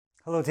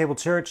Hello, Table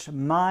Church.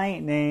 My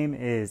name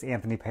is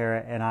Anthony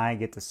Parrott, and I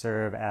get to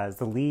serve as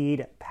the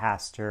lead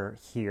pastor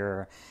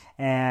here.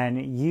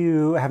 And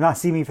you have not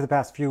seen me for the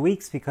past few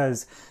weeks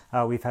because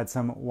we've had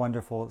some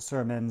wonderful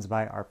sermons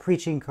by our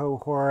preaching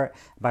cohort,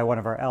 by one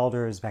of our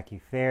elders, Becky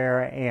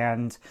Fair,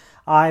 and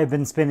I've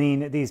been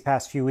spending these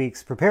past few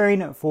weeks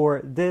preparing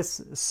for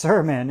this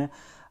sermon.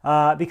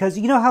 Because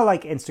you know how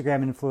like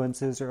Instagram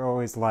influencers are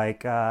always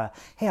like,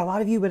 hey, a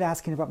lot of you have been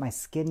asking about my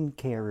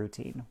skincare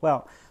routine.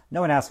 Well, no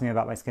one asked me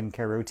about my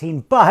skincare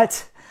routine,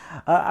 but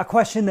a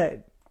question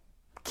that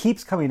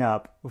keeps coming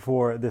up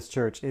for this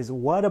church is,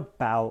 what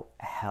about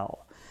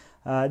hell?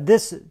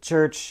 This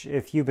church,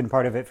 if you've been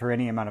part of it for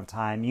any amount of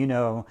time, you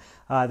know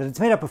that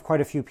it's made up of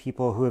quite a few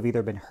people who have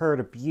either been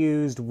hurt,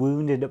 abused,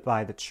 wounded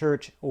by the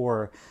church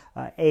or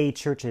a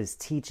church's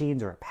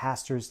teachings or a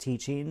pastor's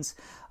teachings.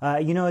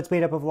 You know, it's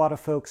made up of a lot of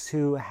folks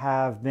who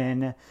have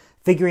been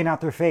figuring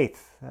out their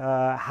faith.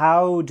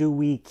 How do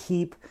we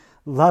keep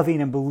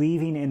loving and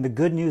believing in the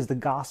good news, the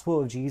gospel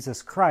of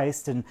Jesus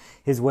Christ and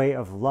his way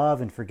of love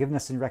and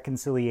forgiveness and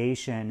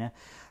reconciliation?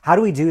 How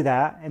do we do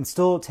that and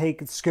still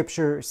take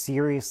scripture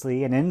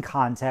seriously and in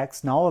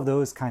context and all of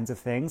those kinds of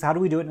things? How do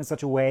we do it in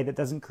such a way that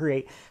doesn't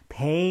create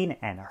pain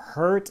and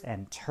hurt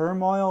and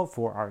turmoil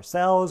for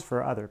ourselves,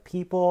 for other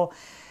people?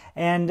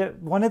 And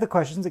one of the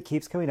questions that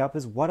keeps coming up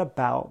is, what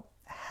about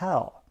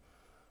hell?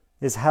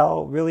 Does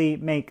hell really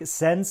make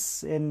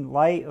sense in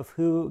light of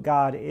who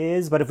God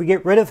is? But if we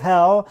get rid of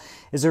hell,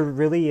 is there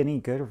really any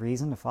good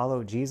reason to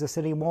follow Jesus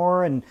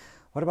anymore? And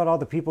what about all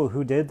the people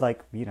who did,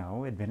 like, you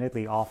know,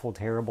 admittedly awful,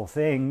 terrible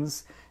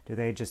things? Do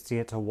they just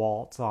get to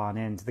waltz on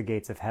into the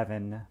gates of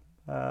heaven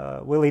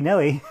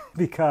willy-nilly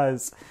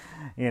because,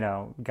 you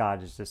know,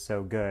 God is just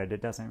so good,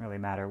 it doesn't really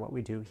matter what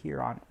we do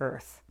here on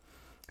earth?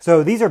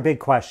 So these are big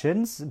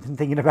questions. I've been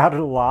thinking about it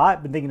a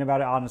lot. Been thinking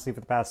about it, honestly, for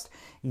the past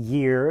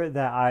year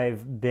that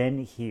I've been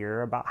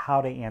here, about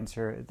how to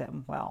answer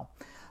them well.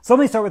 So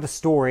let me start with a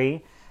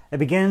story that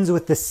begins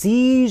with the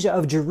siege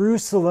of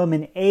Jerusalem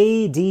in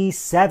AD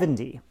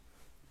 70.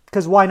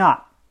 Because why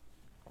not?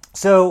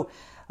 So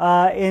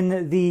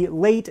in the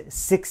late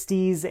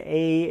 60s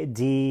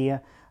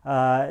AD,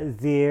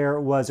 there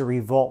was a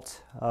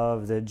revolt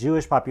of the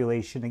Jewish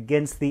population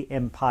against the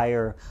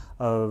Empire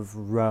of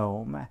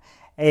Rome.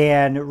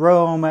 And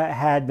Rome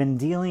had been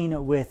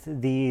dealing with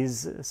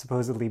these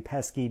supposedly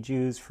pesky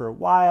Jews for a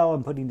while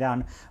and putting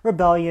down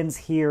rebellions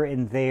here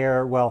and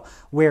there, well,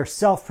 where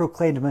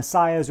self-proclaimed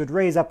messiahs would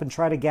raise up and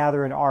try to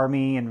gather an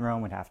army, and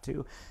Rome would have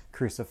to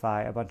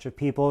crucify a bunch of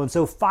people. And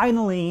so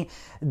finally,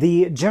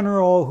 the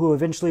general who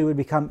eventually would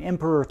become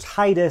Emperor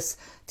Titus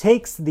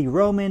takes the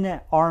Roman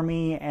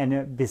army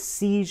and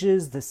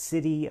besieges the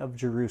city of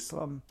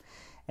Jerusalem.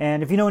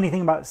 And if you know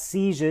anything about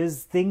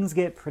sieges, things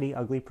get pretty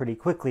ugly pretty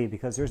quickly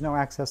because there's no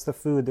access to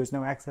food, there's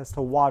no access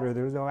to water,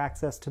 there's no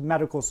access to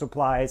medical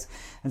supplies.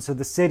 And so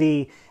the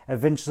city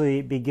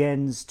eventually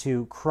begins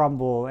to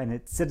crumble and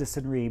its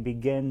citizenry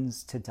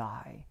begins to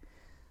die.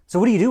 So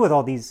what do you do with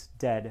all these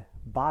dead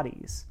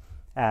bodies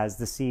as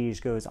the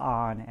siege goes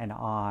on and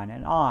on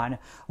and on?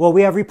 Well,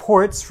 we have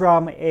reports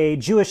from a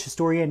Jewish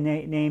historian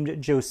named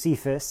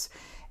Josephus.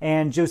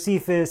 And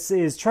Josephus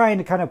is trying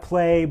to kind of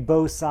play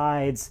both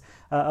sides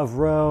of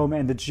Rome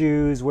and the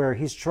Jews, where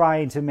he's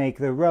trying to make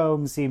the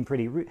Romans seem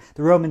pretty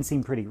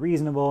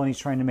reasonable, and he's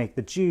trying to make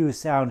the Jews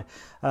sound,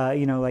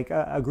 like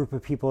a group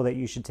of people that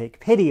you should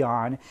take pity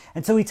on.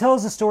 And so he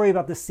tells a story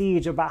about the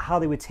siege, about how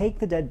they would take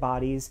the dead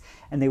bodies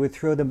and they would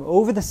throw them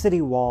over the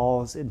city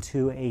walls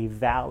into a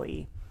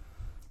valley.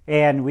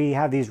 And we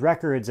have these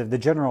records of the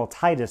General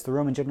Titus, the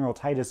Roman General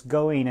Titus,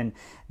 going, and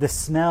the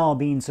smell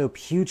being so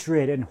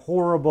putrid and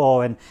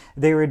horrible, and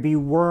there would be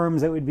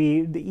worms that would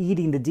be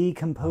eating the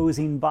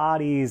decomposing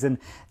bodies, and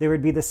there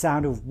would be the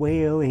sound of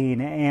wailing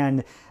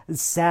and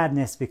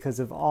sadness because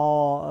of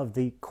all of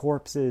the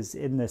corpses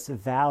in this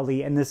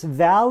valley. And this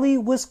valley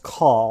was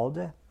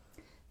called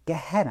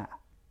Gehenna.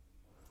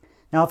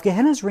 Now, if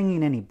Gehenna is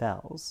ringing any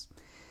bells,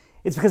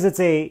 it's because it's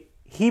a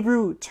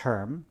Hebrew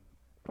term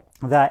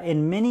that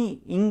in many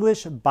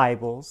English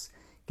Bibles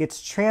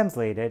gets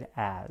translated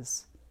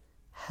as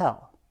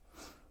hell.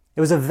 It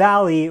was a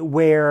valley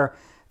where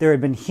there had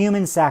been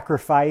human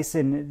sacrifice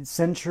in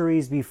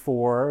centuries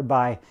before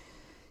by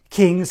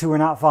kings who were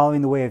not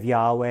following the way of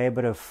Yahweh,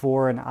 but of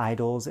foreign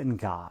idols and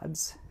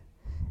gods.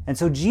 And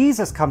so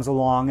Jesus comes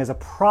along as a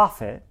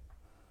prophet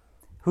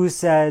who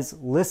says,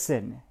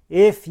 listen,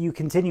 if you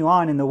continue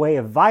on in the way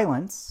of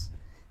violence,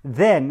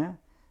 then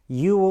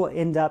you will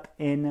end up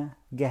in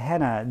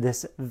Gehenna,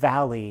 this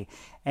valley.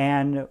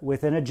 And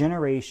within a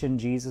generation,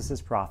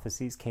 Jesus'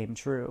 prophecies came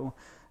true.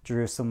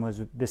 Jerusalem was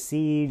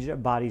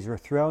besieged, bodies were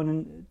thrown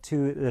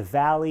into the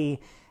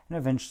valley, and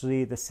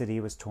eventually the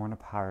city was torn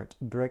apart,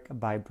 brick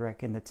by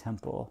brick, and the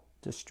temple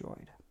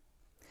destroyed.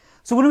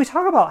 So when we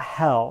talk about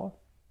hell,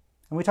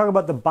 and we talk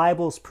about the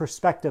Bible's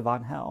perspective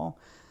on hell,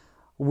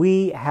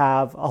 we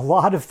have a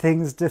lot of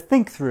things to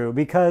think through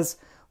because,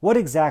 What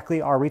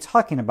exactly are we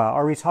talking about?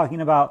 Are we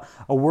talking about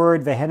a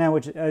word, Gehenna,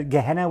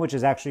 which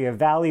is actually a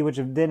valley, which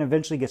then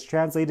eventually gets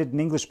translated in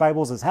English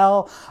Bibles as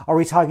hell? Are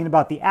we talking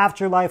about the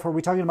afterlife? Are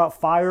we talking about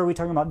fire? Are we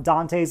talking about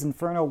Dante's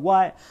Inferno?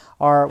 What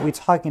are we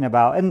talking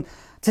about? And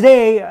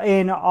today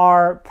in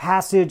our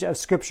passage of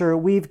Scripture,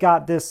 we've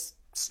got this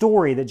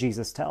story that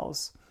Jesus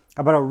tells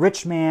about a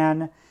rich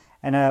man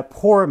and a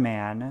poor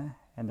man.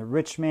 And the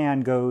rich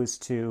man goes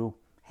to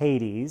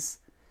Hades,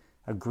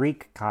 a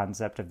Greek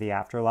concept of the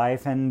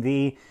afterlife, and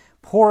the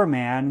poor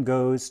man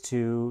goes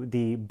to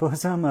the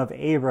bosom of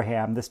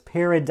Abraham, this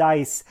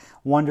paradise,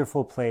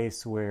 wonderful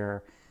place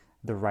where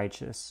the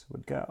righteous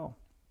would go.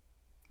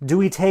 Do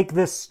we take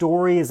this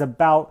story as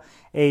about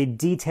a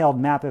detailed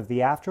map of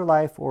the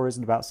afterlife, or is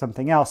it about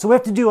something else? So we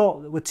have to deal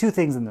with two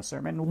things in the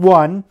sermon.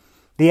 One,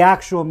 the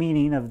actual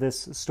meaning of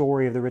this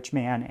story of the rich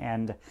man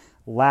and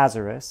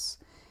Lazarus.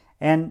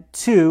 And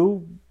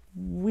two,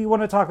 we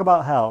want to talk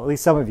about hell. At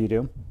least some of you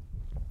do.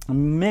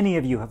 Many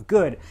of you have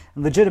good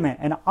and legitimate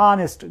and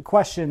honest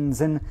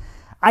questions, and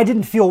I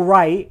didn't feel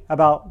right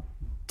about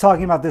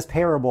talking about this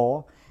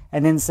parable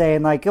and then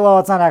saying like, well,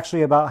 it's not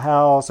actually about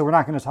hell, so we're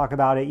not going to talk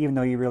about it, even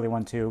though you really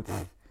want to.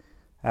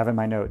 I have in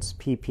my notes,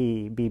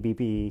 PP,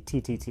 BBB,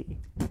 TTT.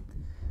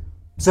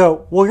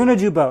 So we're going to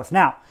do both.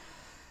 Now,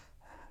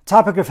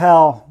 topic of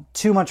hell,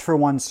 too much for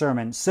one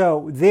sermon.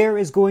 So there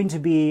is going to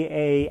be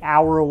a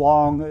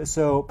hour-long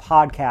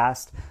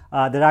podcast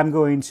that I'm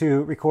going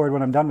to record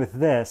when I'm done with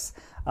this.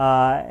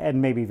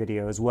 And maybe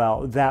video as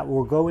well, that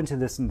will go into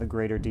this in the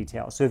greater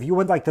detail. So if you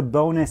would like the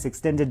bonus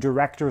extended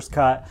director's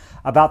cut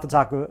about the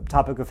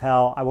topic of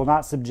hell, I will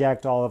not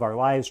subject all of our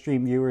live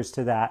stream viewers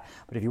to that.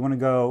 But if you want to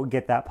go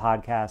get that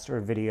podcast or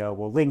video,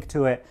 we'll link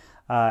to it,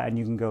 and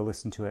you can go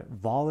listen to it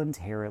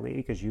voluntarily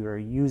because you are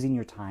using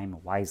your time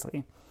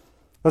wisely.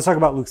 Let's talk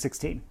about Luke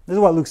 16. This is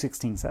what Luke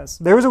 16 says.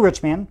 There was a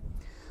rich man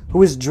who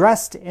was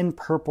dressed in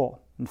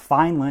purple and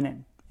fine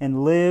linen,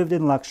 and lived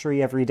in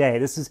luxury every day.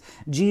 This is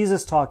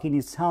Jesus talking.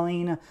 He's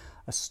telling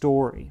a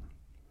story.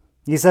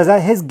 He says,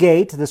 at his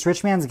gate, this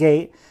rich man's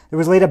gate, there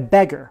was laid a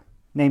beggar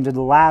named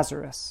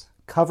Lazarus,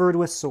 covered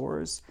with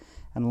sores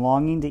and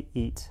longing to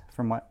eat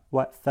from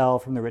what fell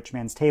from the rich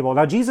man's table.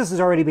 Now, Jesus is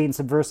already being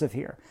subversive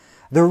here.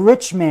 The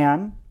rich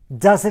man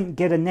doesn't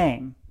get a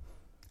name.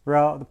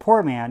 Well, the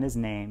poor man is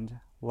named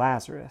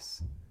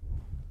Lazarus.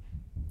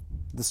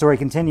 The story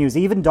continues.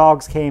 Even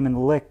dogs came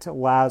and licked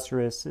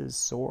Lazarus's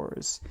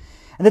sores.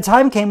 And the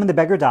time came when the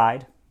beggar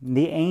died, and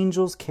the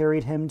angels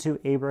carried him to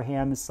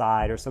Abraham's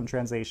side, or some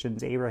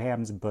translations,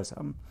 Abraham's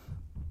bosom.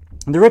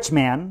 And the rich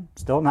man,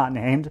 still not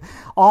named,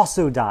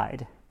 also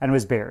died and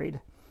was buried.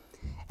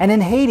 And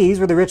in Hades,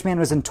 where the rich man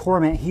was in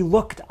torment, he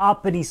looked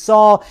up and he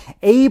saw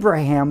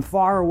Abraham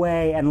far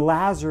away and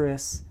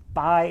Lazarus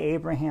by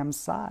Abraham's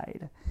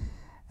side.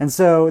 And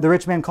so the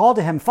rich man called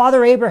to him,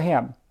 Father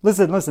Abraham,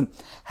 listen,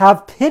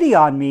 have pity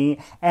on me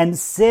and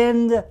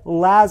send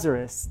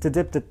Lazarus to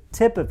dip the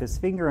tip of his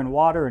finger in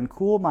water and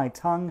cool my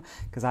tongue,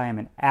 because I am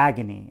in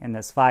agony in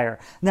this fire.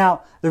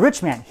 Now, the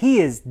rich man, he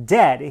is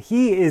dead.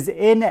 He is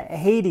in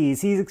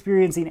Hades. He's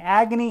experiencing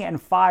agony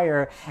and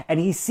fire, and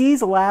he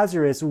sees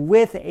Lazarus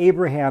with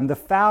Abraham, the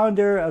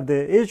founder of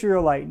the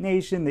Israelite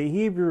nation, the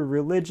Hebrew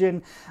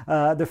religion,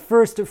 the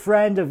first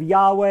friend of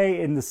Yahweh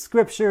in the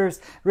scriptures.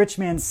 Rich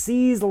man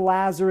sees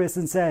Lazarus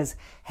and says,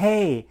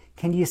 hey,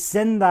 can you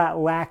send that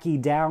lackey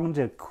down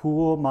to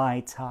cool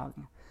my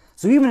tongue?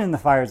 So even in the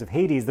fires of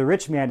Hades, the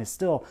rich man is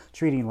still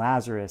treating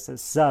Lazarus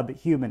as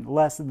subhuman,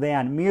 less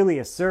than, merely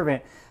a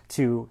servant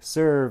to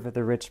serve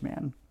the rich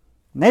man.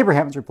 And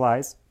Abraham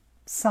replies,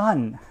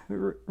 Son,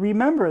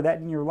 remember that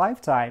in your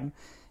lifetime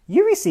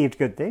you received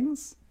good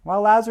things,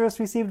 while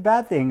Lazarus received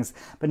bad things.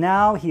 But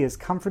now he is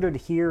comforted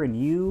here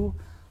and you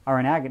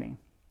are in agony.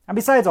 And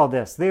besides all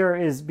this, there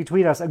is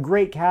between us a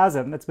great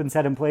chasm that's been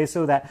set in place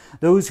so that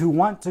those who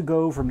want to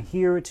go from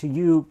here to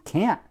you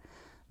can't,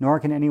 nor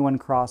can anyone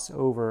cross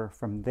over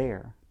from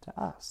there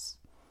to us.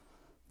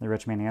 The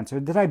rich man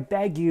answered, Did I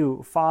beg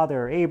you,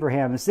 Father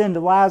Abraham, send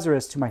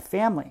Lazarus to my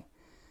family?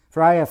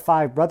 For I have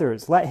 5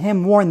 brothers. Let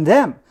him warn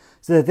them,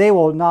 so that they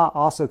will not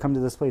also come to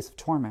this place of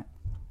torment.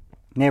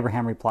 And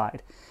Abraham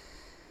replied,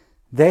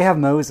 They have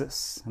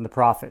Moses and the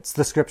prophets,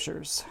 the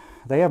scriptures.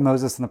 They have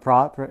Moses and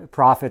the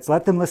prophets.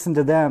 Let them listen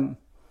to them.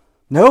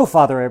 No,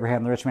 Father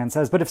Abraham, the rich man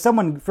says, but if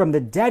someone from the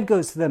dead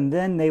goes to them,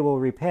 then they will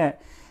repent.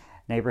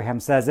 And Abraham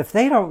says, if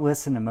they don't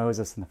listen to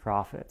Moses and the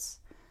prophets,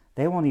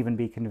 they won't even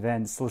be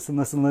convinced. Listen.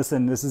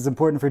 This is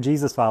important for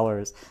Jesus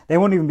followers. They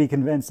won't even be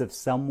convinced if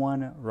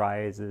someone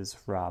rises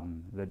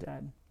from the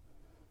dead.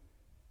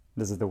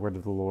 This is the word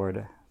of the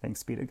Lord.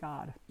 Thanks be to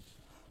God.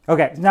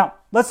 Okay, now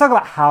let's talk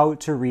about how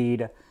to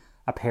read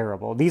a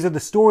parable. These are the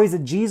stories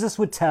that Jesus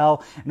would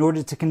tell in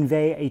order to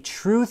convey a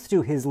truth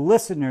to his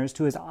listeners,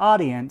 to his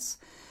audience,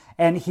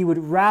 and he would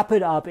wrap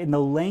it up in the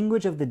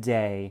language of the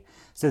day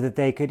so that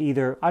they could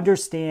either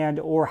understand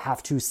or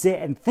have to sit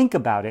and think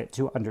about it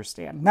to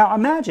understand. Now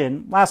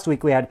imagine, last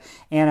week we had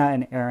Anna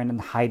and Aaron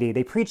and Heidi.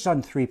 They preached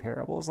on 3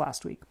 parables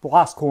last week: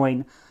 lost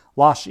coin,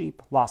 lost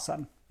sheep, lost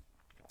son.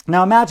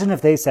 Now imagine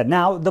if they said,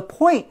 now the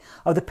point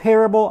of the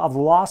parable of the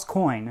lost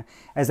coin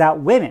is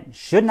that women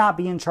should not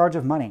be in charge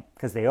of money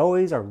because they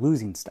always are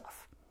losing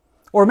stuff.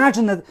 Or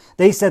imagine that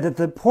they said that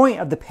the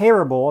point of the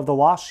parable of the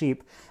lost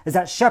sheep is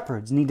that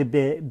shepherds need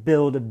to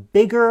build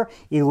bigger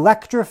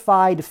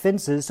electrified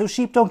fences so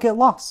sheep don't get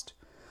lost.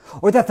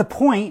 Or that the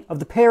point of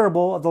the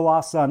parable of the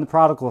lost son, the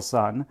prodigal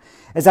son,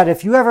 is that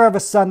if you ever have a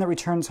son that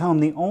returns home,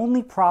 the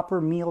only proper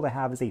meal to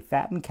have is a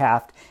fattened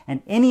calf,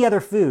 and any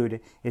other food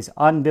is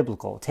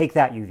unbiblical. Take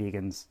that, you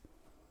vegans.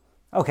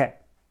 Okay,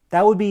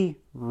 that would be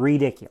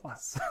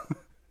ridiculous.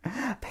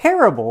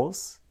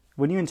 Parables,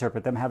 when you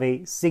interpret them, have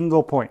a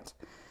single point.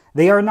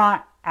 They are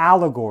not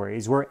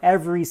allegories where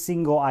every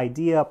single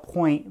idea,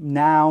 point,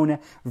 noun,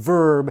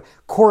 verb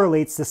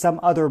correlates to some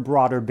other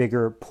broader,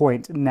 bigger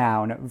point,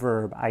 noun,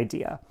 verb,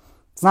 idea.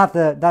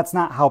 That's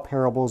not how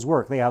parables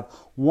work. They have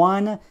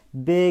one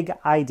big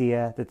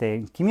idea that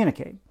they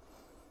communicate.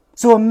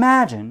 So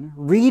imagine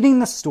reading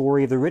the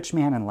story of the rich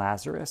man and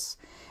Lazarus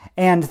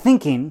and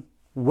thinking,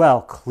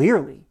 well,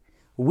 clearly,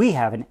 we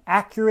have an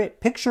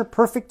accurate,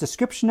 picture-perfect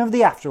description of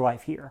the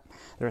afterlife here.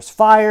 There's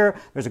fire,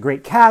 there's a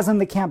great chasm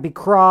that can't be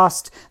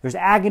crossed, there's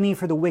agony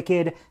for the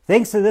wicked.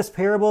 Thanks to this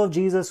parable of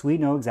Jesus, we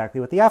know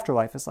exactly what the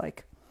afterlife is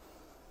like.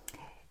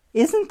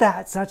 Isn't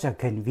that such a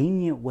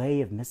convenient way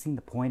of missing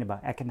the point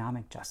about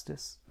economic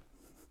justice?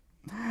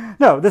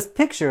 No, this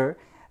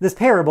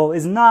parable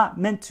is not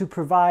meant to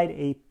provide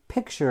a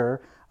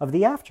picture of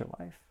the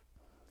afterlife.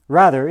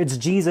 Rather, it's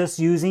Jesus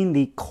using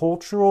the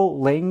cultural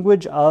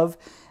language of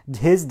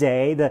his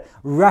day, the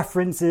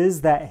references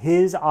that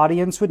his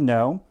audience would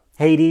know.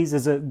 Hades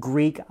is a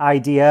Greek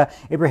idea.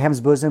 Abraham's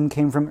bosom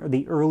came from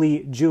the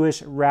early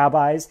Jewish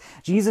rabbis.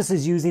 Jesus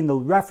is using the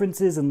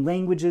references and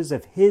languages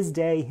of his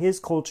day, his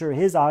culture,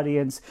 his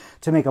audience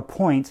to make a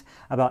point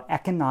about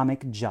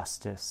economic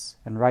justice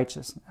and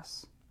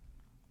righteousness.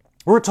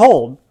 We're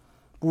told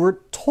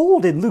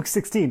in Luke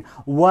 16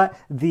 what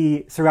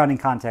the surrounding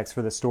context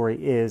for the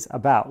story is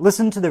about.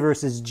 Listen to the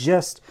verses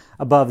just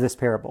above this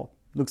parable.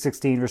 Luke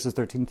 16, verses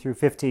 13 through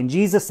 15.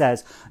 Jesus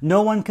says,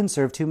 "No one can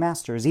serve two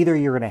masters. Either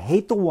you're going to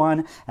hate the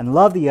one and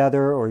love the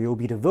other, or you'll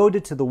be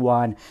devoted to the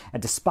one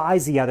and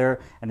despise the other."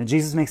 And then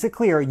Jesus makes it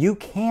clear, you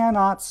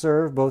cannot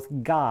serve both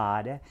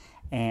God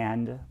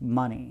and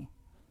money.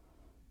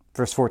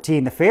 Verse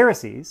 14, the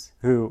Pharisees,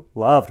 who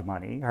loved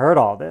money, heard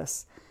all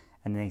this,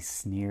 and they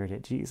sneered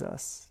at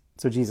Jesus.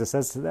 So Jesus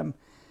says to them,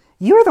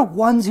 "You're the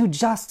ones who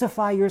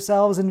justify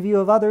yourselves in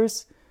view of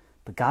others,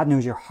 but God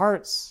knows your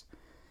hearts.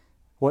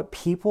 What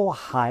people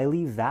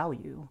highly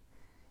value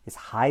is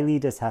highly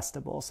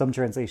detestable." Some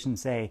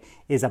translations say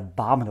is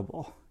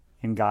abominable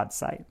in God's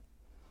sight.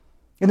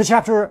 In the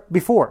chapter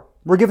before,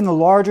 we're given the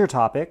larger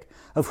topic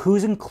of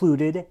who's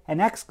included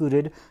and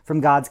excluded from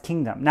God's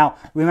kingdom. Now,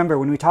 remember,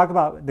 when we talk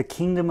about the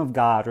kingdom of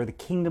God or the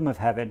kingdom of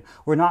heaven,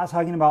 we're not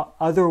talking about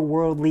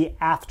otherworldly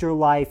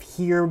afterlife,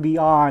 here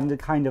beyond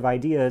kind of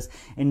ideas.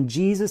 In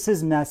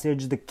Jesus'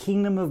 message, the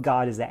kingdom of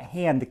God is at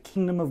hand. The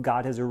kingdom of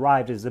God has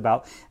arrived. It is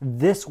about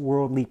this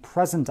worldly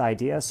present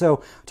idea.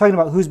 So, talking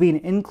about who's being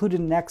included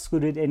and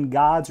excluded in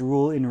God's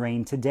rule and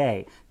reign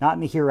today, not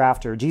in the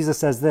hereafter. Jesus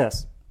says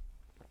this.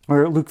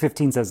 Or Luke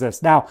 15 says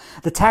this, "Now,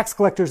 the tax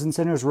collectors and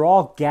sinners were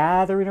all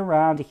gathering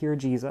around to hear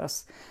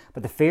Jesus,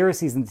 but the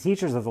Pharisees and the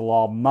teachers of the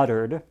law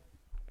muttered,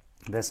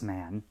 'This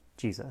man,'"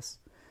 Jesus,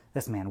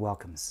 "'this man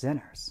welcomes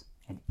sinners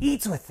and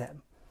eats with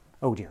them.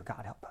 Oh dear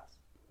God, help us.'"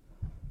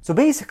 So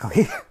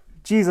basically,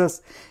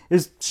 Jesus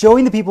is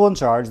showing the people in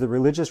charge, the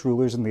religious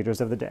rulers and leaders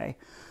of the day,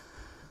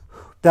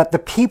 that the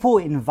people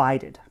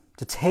invited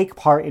to take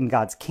part in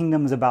God's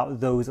kingdom is about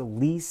those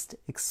least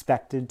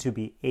expected to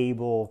be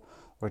able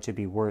or to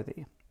be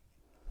worthy.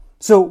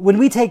 So when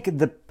we take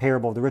the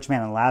parable of the rich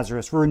man and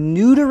Lazarus, we're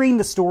neutering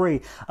the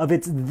story of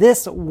its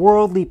this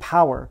worldly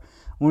power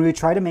when we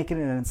try to make it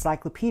an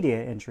encyclopedia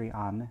entry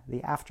on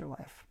the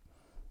afterlife.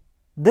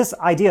 This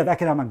idea of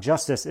economic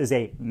justice is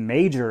a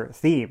major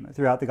theme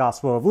throughout the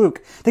Gospel of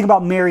Luke. Think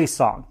about Mary's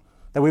song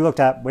that we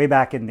looked at way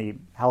back in the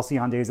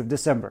halcyon days of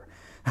December.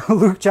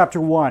 Luke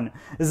chapter 1.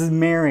 This is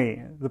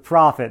Mary, the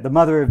prophet, the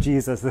mother of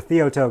Jesus, the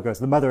Theotokos,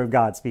 the mother of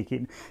God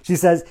speaking. She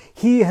says,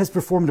 "He has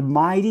performed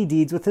mighty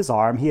deeds with his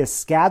arm. He has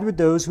scattered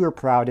those who are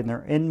proud in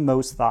their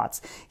inmost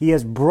thoughts. He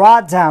has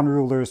brought down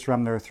rulers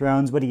from their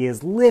thrones, but he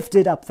has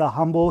lifted up the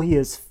humble. He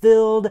has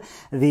filled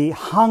the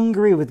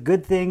hungry with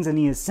good things, and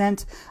he has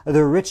sent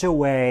the rich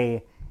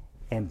away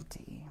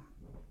empty."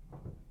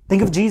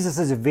 Think of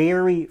Jesus'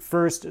 very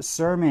first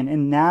sermon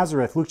in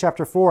Nazareth, Luke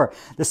chapter 4.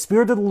 "The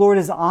Spirit of the Lord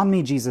is on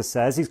me," Jesus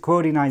says. He's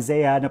quoting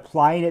Isaiah and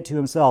applying it to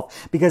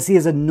himself. "Because he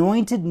has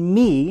anointed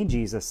me,"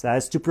 Jesus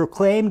says, "to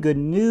proclaim good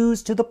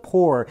news to the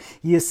poor.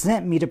 He has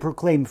sent me to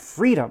proclaim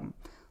freedom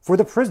for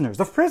the prisoners.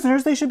 The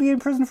prisoners, they should be in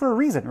prison for a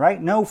reason,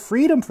 right? No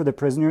freedom for the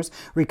prisoners,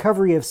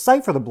 recovery of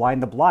sight for the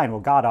blind. The blind, well,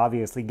 God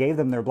obviously gave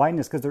them their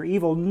blindness because they're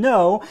evil.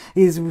 No,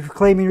 he's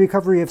proclaiming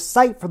recovery of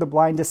sight for the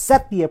blind, to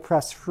set the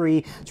oppressed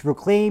free, to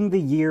proclaim the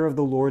year of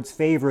the Lord's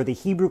favor. The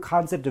Hebrew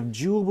concept of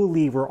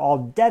Jubilee, where all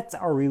debts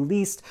are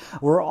released,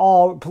 where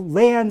all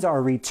lands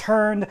are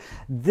returned.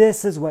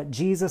 This is what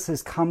Jesus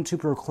has come to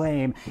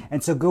proclaim.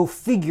 And so go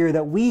figure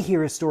that we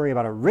hear a story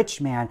about a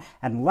rich man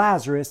and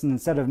Lazarus, and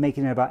instead of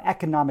making it about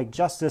economic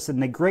justice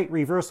and the great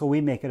reversal, we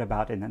make it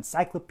about an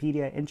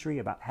encyclopedia entry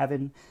about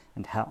heaven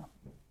and hell.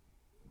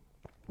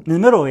 In the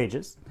Middle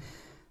Ages,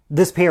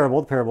 this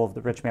parable, the parable of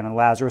the rich man and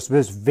Lazarus,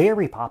 was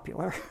very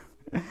popular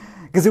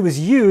because it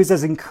was used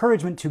as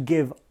encouragement to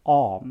give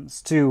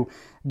alms, to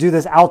do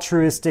this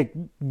altruistic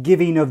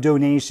giving of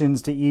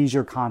donations to ease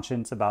your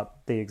conscience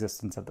about the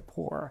existence of the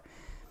poor.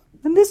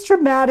 And this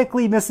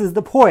dramatically misses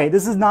the point.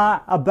 This is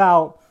not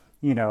about,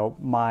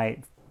 my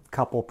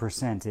couple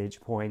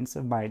percentage points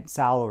of my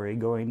salary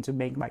going to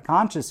make my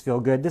conscience feel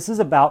good. This is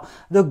about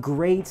the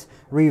great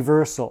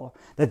reversal,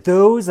 that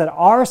those that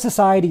our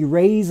society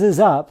raises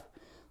up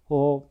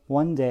will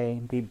one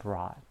day be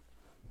brought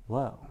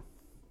low.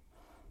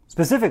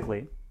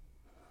 Specifically,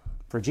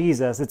 for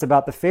Jesus, it's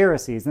about the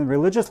Pharisees and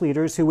religious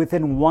leaders who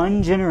within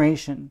one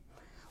generation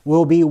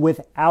will be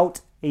without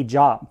a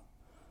job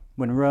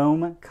when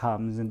Rome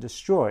comes and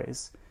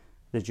destroys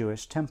the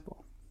Jewish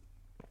temple.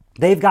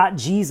 They've got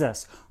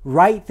Jesus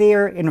right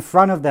there in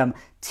front of them,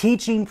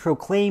 teaching,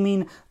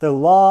 proclaiming the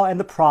law and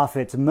the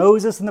prophets,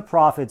 Moses and the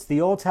prophets,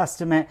 the Old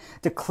Testament,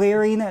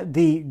 declaring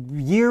the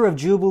year of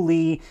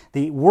Jubilee,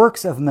 the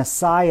works of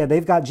Messiah.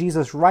 They've got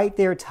Jesus right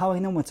there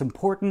telling them what's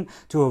important,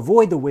 to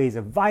avoid the ways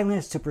of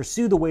violence, to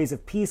pursue the ways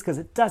of peace, because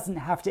it doesn't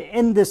have to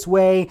end this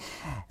way.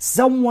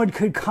 Someone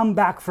could come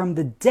back from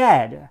the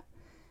dead,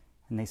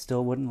 and they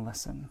still wouldn't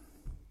listen.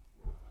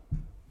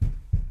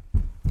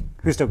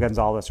 Justo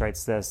Gonzalez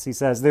writes this. He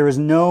says, "There is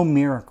no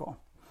miracle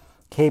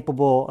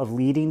capable of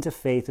leading to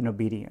faith and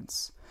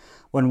obedience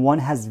when one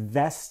has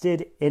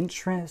vested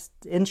interest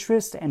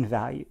and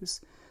values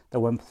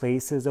that one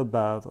places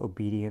above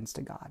obedience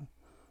to God,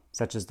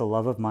 such as the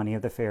love of money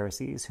of the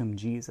Pharisees, whom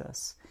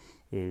Jesus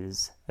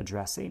is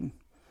addressing."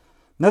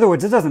 In other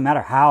words, it doesn't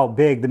matter how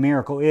big the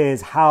miracle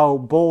is, how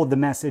bold the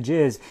message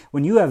is.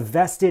 When you have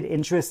vested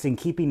interest in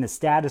keeping the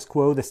status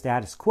quo,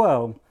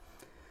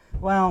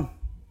 well,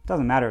 it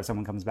doesn't matter if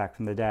someone comes back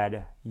from the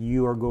dead.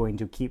 You are going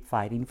to keep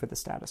fighting for the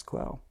status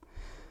quo.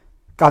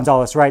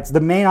 Gonzalez writes, "The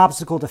main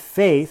obstacle to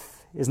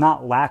faith is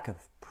not lack of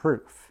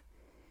proof.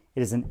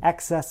 It is an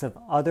excess of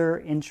other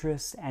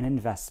interests and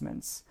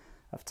investments,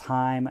 of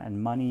time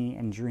and money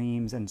and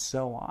dreams and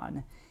so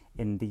on,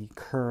 in the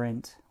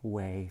current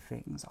way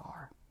things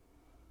are."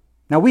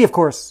 Now, we, of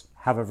course,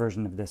 have a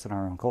version of this in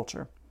our own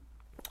culture.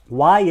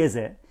 Why is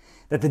it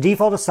that the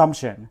default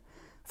assumption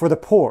for the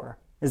poor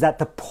is that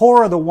the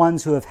poor are the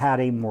ones who have had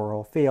a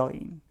moral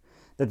failing?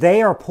 That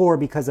they are poor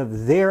because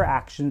of their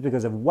actions,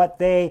 because of what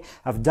they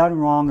have done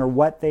wrong or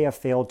what they have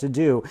failed to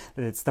do.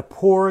 That it's the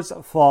poor's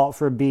fault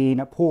for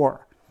being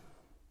poor.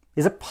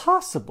 Is it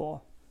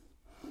possible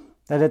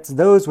that it's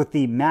those with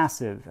the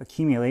massive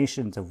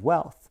accumulations of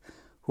wealth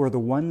who are the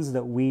ones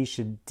that we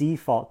should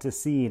default to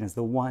seeing as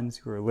the ones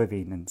who are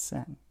living in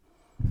sin?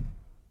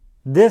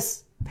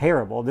 This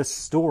parable, this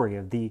story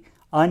of the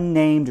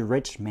unnamed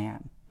rich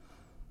man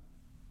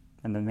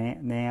and the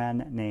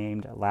man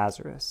named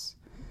Lazarus,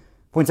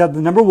 points out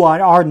that number one,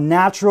 our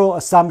natural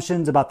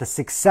assumptions about the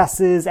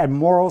successes and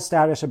moral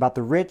status about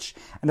the rich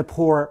and the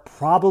poor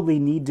probably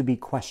need to be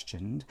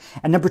questioned.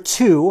 And number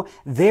two,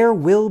 there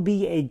will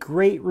be a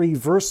great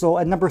reversal.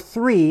 And number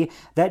three,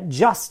 that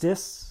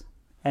justice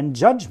and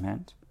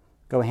judgment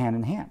go hand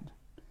in hand.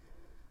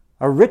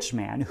 A rich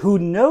man who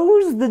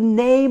knows the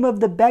name of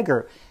the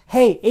beggar.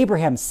 Hey,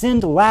 Abraham,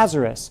 send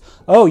Lazarus.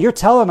 Oh, you're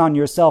telling on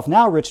yourself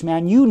now, rich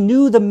man. You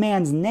knew the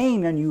man's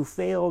name and you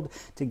failed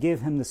to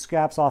give him the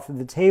scraps off of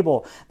the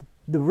table.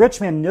 The rich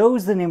man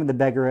knows the name of the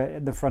beggar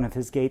at the front of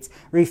his gates,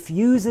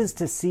 refuses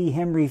to see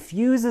him,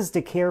 refuses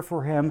to care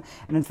for him,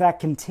 and in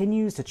fact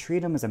continues to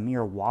treat him as a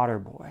mere water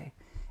boy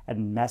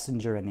and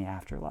messenger in the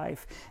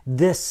afterlife.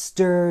 This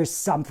stirs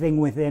something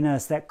within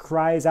us that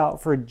cries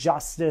out for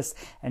justice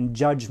and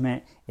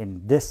judgment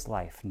in this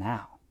life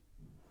now.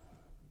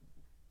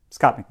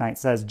 Scott McKnight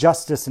says,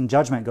 justice and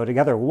judgment go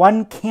together.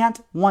 One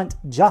can't want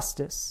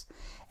justice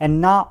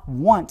and not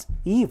want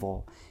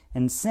evil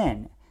and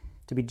sin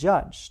to be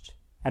judged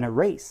and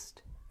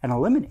erased and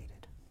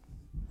eliminated.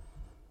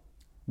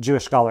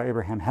 Jewish scholar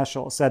Abraham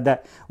Heschel said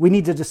that we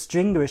need to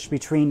distinguish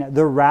between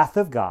the wrath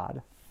of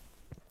God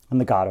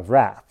and the God of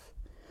wrath.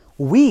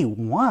 We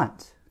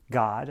want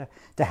God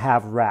to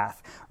have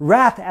wrath.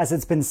 Wrath, as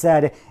it's been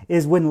said,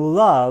 is when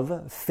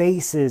love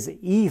faces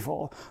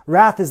evil.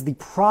 Wrath is the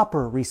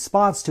proper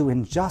response to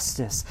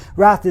injustice.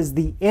 Wrath is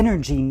the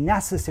energy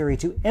necessary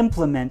to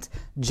implement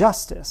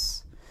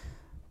justice.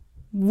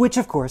 Which,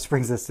 of course,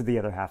 brings us to the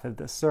other half of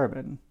this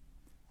sermon.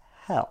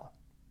 Hell.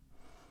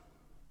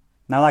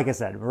 Now, like I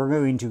said, we're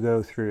going to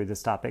go through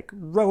this topic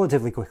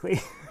relatively quickly,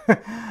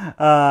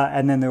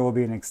 and then there will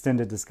be an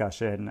extended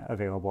discussion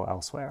available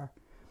elsewhere.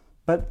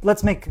 But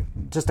let's make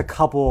just a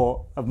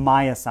couple of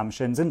my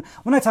assumptions. And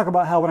when I talk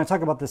about hell, when I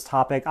talk about this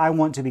topic, I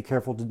want to be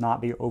careful to not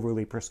be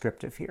overly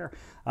prescriptive here.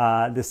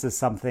 This is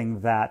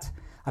something that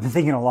I've been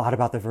thinking a lot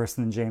about, the verse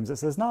in James that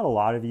says, "Not a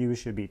lot of you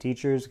should be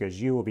teachers because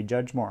you will be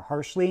judged more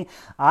harshly."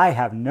 I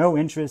have no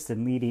interest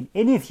in leading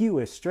any of you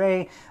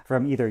astray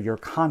from either your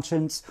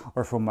conscience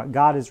or from what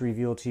God has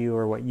revealed to you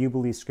or what you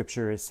believe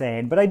Scripture is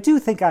saying. But I do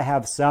think I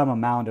have some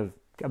amount of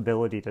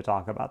ability to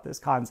talk about this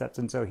concept,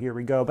 and so here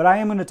we go. But I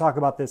am going to talk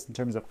about this in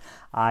terms of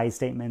I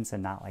statements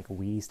and not like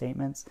we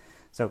statements.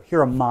 So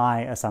here are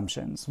my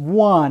assumptions.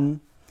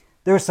 One,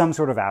 there's some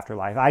sort of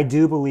afterlife. I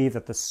do believe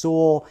that the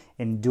soul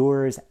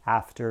endures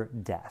after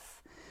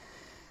death.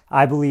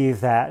 I believe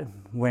that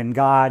when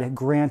God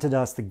granted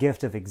us the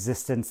gift of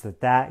existence,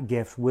 that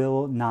gift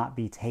will not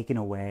be taken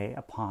away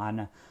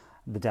upon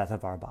the death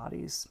of our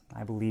bodies.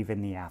 I believe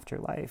in the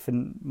afterlife.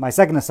 And my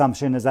second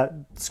assumption is that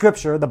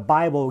Scripture, the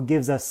Bible,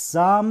 gives us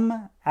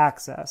some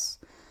access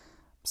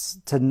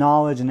to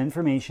knowledge and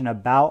information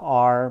about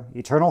our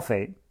eternal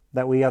fate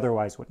that we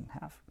otherwise wouldn't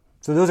have.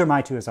 So those are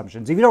my two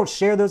assumptions. If you don't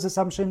share those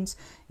assumptions,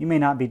 you may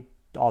not be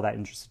all that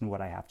interested in what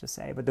I have to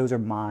say, but those are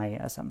my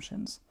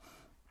assumptions.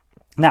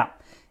 Now,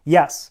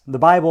 yes, the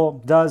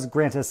Bible does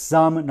grant us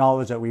some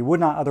knowledge that we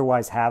would not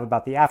otherwise have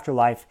about the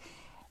afterlife,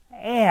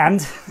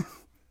 and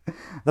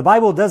the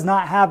Bible does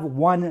not have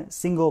one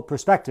single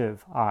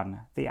perspective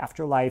on the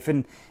afterlife.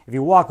 And if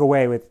you walk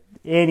away with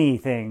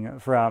anything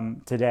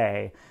from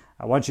today,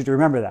 I want you to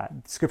remember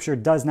that. Scripture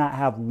does not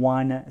have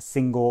one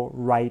single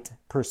right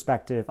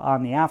perspective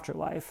on the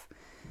afterlife.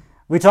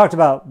 We talked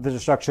about the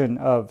destruction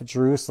of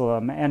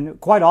Jerusalem, and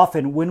quite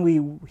often when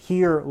we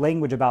hear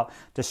language about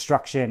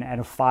destruction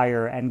and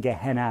fire and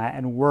Gehenna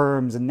and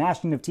worms and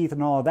gnashing of teeth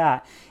and all of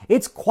that,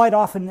 it's quite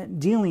often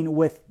dealing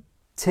with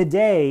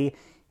today,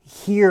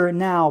 here,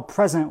 now,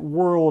 present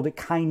world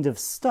kind of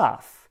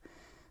stuff.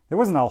 There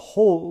wasn't a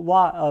whole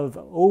lot of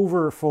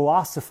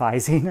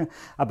over-philosophizing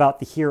about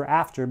the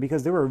hereafter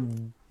because there were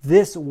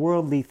this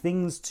worldly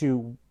things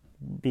to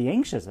be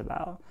anxious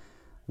about.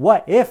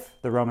 What if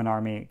the Roman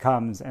army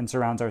comes and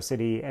surrounds our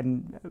city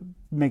and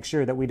makes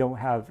sure that we don't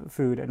have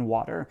food and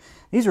water?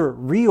 These are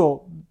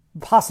real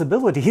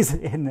possibilities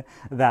in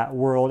that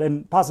world,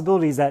 and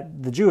possibilities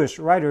that the Jewish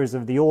writers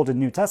of the Old and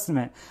New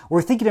Testament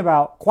were thinking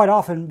about quite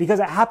often because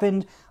it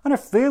happened on a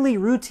fairly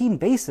routine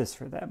basis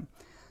for them.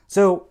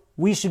 So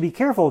we should be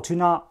careful to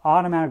not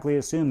automatically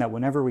assume that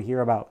whenever we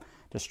hear about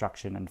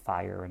destruction and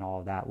fire and all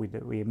of that,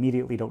 we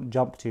immediately don't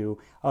jump to,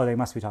 oh, they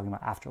must be talking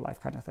about afterlife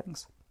kind of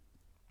things.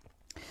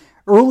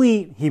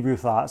 Early Hebrew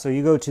thought, so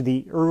you go to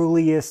the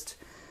earliest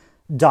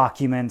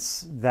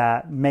documents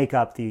that make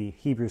up the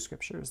Hebrew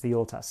Scriptures, the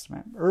Old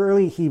Testament.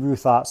 Early Hebrew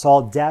thought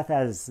saw death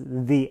as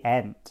the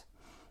end,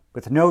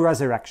 with no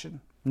resurrection,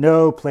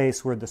 no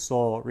place where the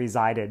soul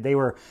resided. They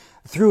were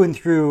through and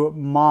through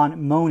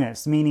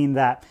monists, meaning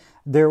that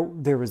there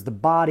was the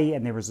body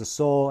and there was the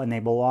soul, and they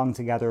belonged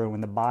together, and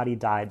when the body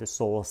died, the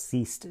soul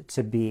ceased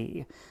to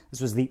be. This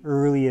was the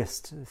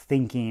earliest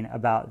thinking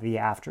about the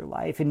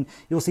afterlife. And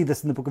you'll see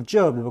this in the book of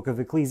Job, the book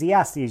of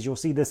Ecclesiastes. You'll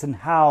see this in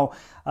how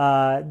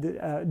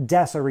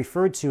deaths are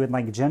referred to in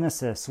like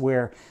Genesis,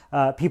 where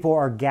people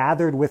are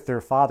gathered with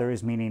their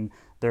fathers, meaning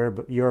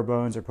your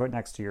bones are put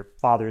next to your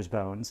father's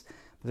bones.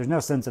 But there's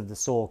no sense of the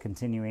soul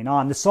continuing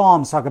on. The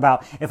Psalms talk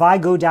about, if I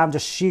go down to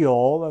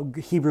Sheol,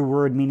 a Hebrew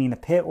word meaning the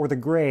pit or the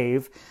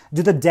grave,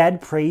 do the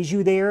dead praise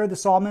you there, the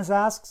psalmist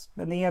asks?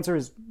 And the answer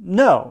is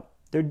no,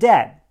 they're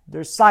dead.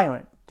 They're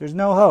silent. There's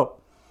no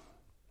hope.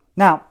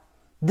 Now,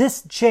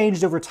 this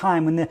changed over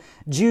time when the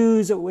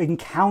Jews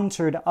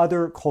encountered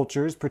other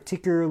cultures,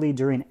 particularly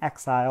during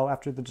exile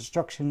after the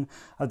destruction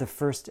of the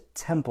first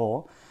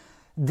temple.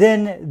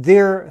 Then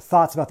their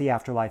thoughts about the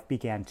afterlife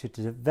began to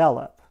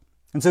develop.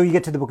 And so you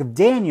get to the book of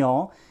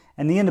Daniel,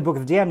 and in the end of the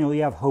book of Daniel,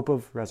 you have hope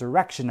of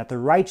resurrection, that the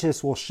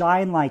righteous will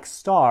shine like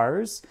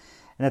stars,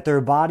 and that their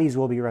bodies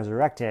will be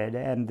resurrected,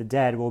 and the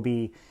dead will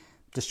be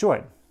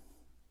destroyed,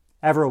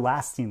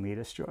 everlastingly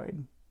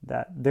destroyed,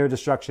 that their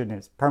destruction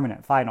is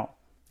permanent, final.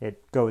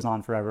 It goes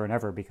on forever and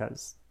ever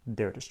because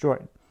they're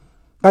destroyed.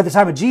 By the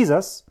time of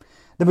Jesus,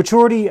 the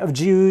majority of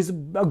Jews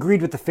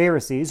agreed with the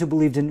Pharisees, who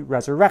believed in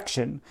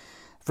resurrection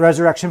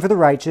for the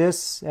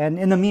righteous, and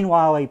in the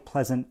meanwhile, a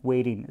pleasant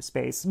waiting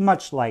space,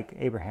 much like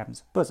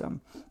Abraham's bosom.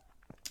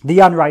 The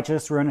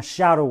unrighteous were in a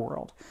shadow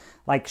world,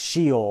 like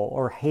Sheol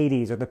or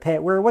Hades or the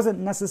pit, where it wasn't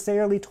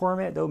necessarily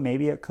torment, though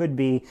maybe it could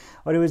be,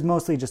 but it was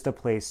mostly just a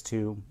place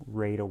to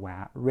raid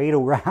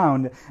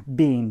around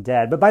being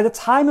dead. But by the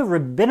time of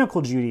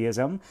rabbinical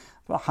Judaism,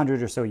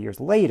 100 or so years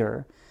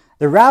later,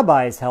 the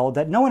rabbis held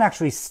that no one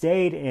actually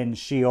stayed in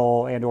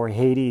Sheol and or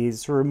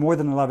Hades for more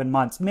than 11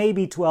 months,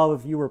 maybe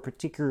 12 if you were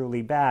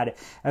particularly bad.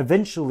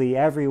 Eventually,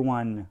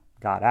 everyone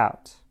got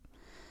out.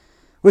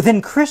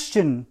 Within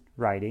Christian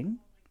writing,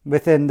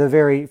 within the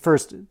very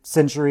first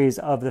centuries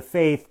of the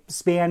faith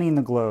spanning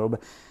the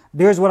globe,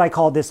 there's what I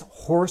call this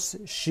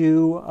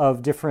horseshoe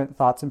of different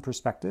thoughts and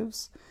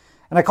perspectives.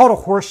 And I call it a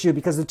horseshoe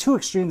because the two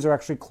extremes are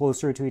actually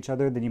closer to each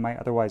other than you might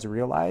otherwise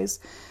realize.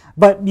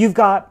 But you've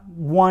got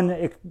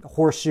one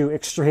horseshoe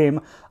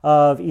extreme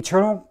of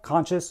eternal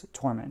conscious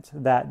torment,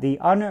 that the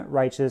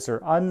unrighteous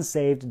or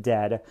unsaved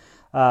dead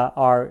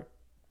are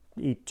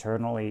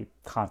eternally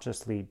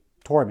consciously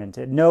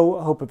tormented.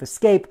 No hope of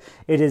escape.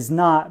 It is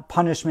not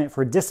punishment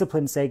for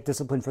discipline's sake,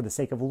 discipline for the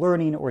sake of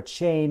learning or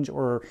change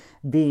or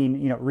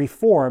being,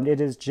 reformed. It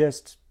is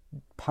just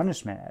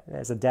punishment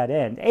as a dead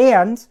end.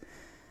 And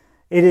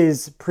it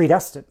is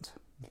predestined.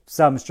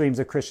 Some streams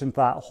of Christian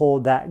thought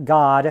hold that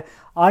God,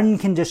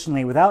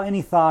 unconditionally, without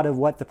any thought of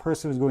what the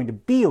person was going to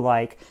be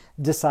like,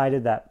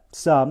 decided that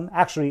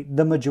actually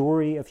the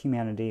majority of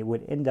humanity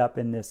would end up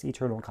in this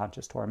eternal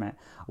conscious torment,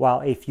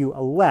 while a few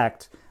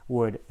elect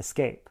would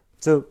escape.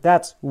 So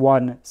that's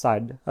one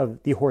side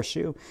of the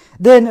horseshoe.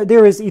 Then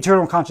there is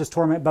eternal conscious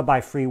torment, but by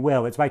free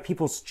will. It's by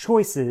people's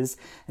choices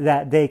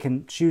that they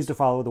can choose to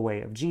follow the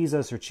way of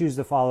Jesus or choose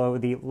to follow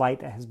the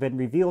light that has been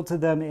revealed to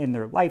them in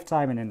their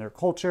lifetime and in their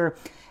culture.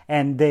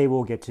 And they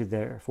will get to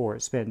therefore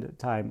spend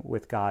time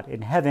with God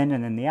in heaven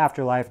and in the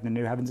afterlife, in the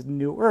new heavens and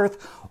the new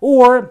earth.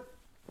 Or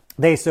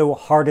they so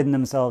harden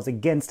themselves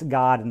against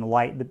God and the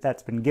light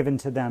that's been given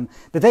to them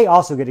that they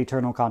also get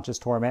eternal conscious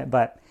torment,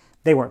 but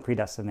they weren't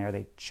predestined there.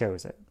 They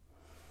chose it.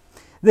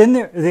 Then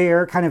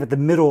there, kind of at the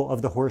middle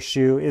of the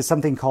horseshoe, is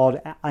something called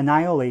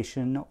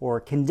annihilation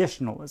or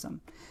conditionalism.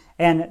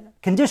 And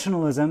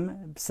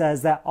conditionalism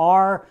says that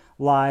our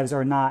lives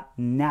are not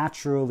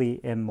naturally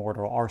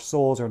immortal. Our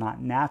souls are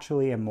not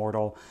naturally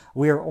immortal.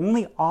 We are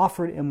only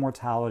offered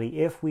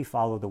immortality if we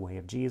follow the way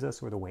of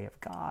Jesus or the way of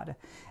God.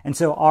 And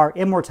so our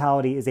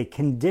immortality is a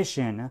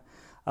condition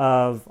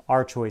of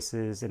our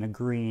choices and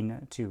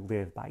agreeing to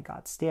live by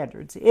God's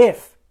standards.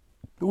 If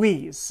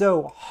we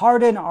so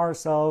harden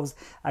ourselves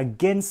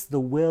against the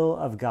will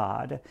of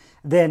God,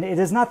 then it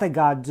is not that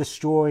God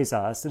destroys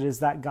us. It is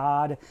that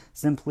God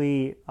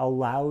simply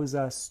allows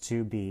us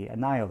to be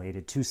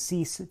annihilated, to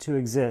cease to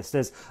exist.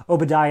 As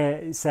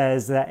Obadiah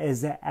says, that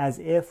is as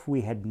if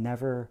we had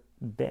never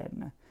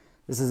been.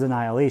 This is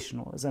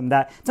annihilationism.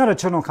 That it's not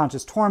eternal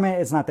conscious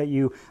torment. It's not that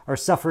you are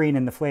suffering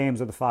in the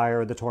flames or the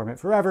fire or the torment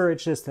forever.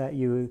 It's just that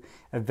you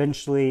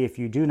eventually, if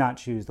you do not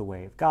choose the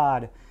way of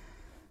God,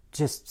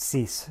 just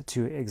cease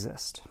to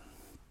exist.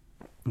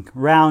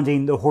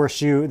 Rounding the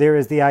horseshoe, there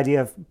is the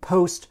idea of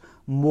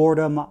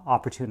post-mortem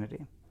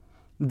opportunity.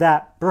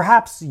 That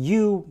perhaps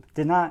you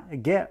did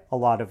not get a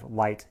lot of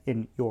light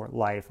in your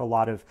life, a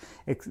lot of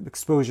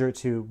exposure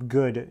to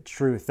good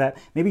truth, that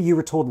maybe you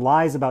were told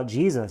lies about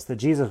Jesus, that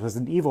Jesus was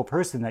an evil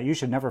person, that you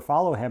should never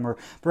follow him, or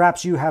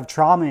perhaps you have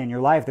trauma in your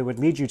life that would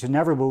lead you to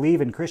never believe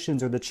in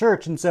Christians or the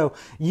church, and so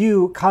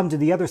you come to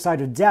the other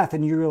side of death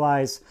and you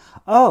realize,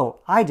 oh,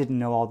 I didn't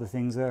know all the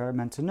things that are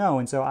meant to know,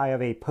 and so I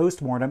have a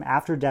post-mortem,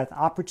 after-death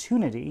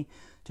opportunity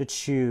to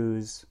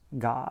choose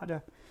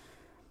God.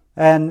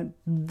 And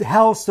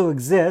hell still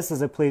exists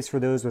as a place where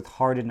those with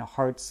hardened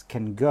hearts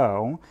can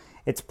go.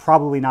 It's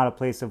probably not a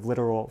place of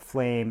literal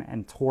flame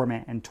and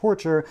torment and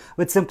torture,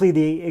 but simply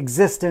the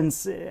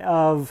existence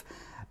of,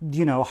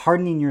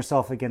 hardening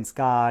yourself against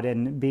God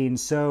and being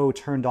so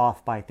turned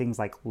off by things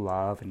like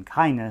love and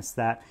kindness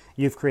that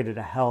you've created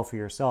a hell for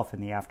yourself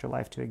in the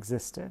afterlife to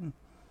exist in.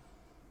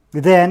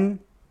 Then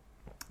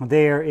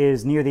there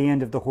is, near the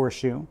end of the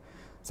horseshoe,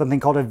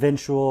 something called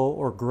eventual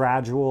or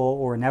gradual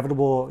or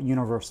inevitable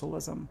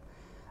universalism.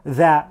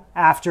 That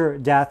after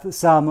death,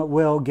 some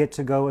will get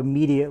to go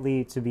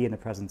immediately to be in the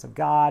presence of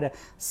God.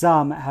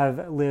 Some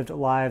have lived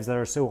lives that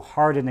are so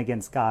hardened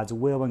against God's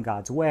will and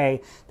God's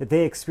way that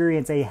they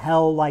experience a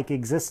hell-like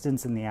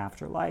existence in the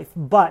afterlife.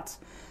 But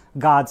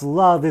God's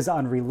love is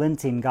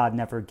unrelenting. God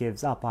never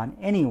gives up on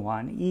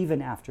anyone,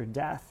 even after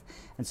death.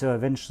 And so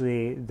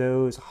eventually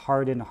those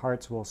hardened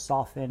hearts will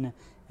soften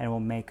and will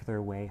make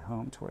their way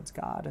home towards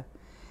God.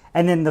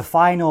 And then the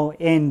final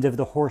end of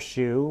the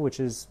horseshoe, which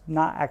is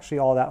not actually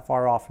all that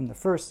far off from the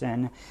first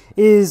end,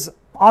 is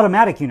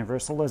automatic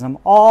universalism.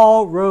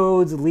 All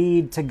roads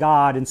lead to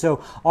God. And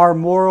so our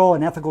moral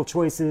and ethical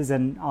choices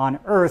on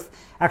earth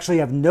actually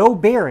have no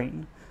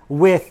bearing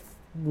with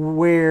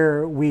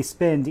where we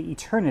spend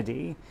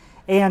eternity.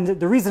 And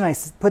the reason I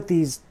put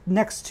these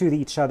next to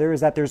each other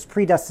is that there's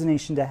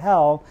predestination to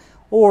hell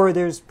or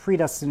there's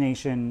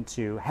predestination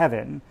to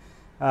heaven.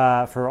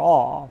 For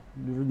all,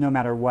 no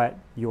matter what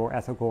your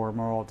ethical or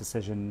moral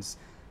decisions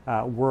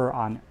were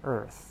on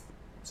earth.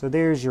 So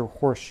there's your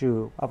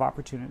horseshoe of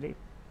opportunity.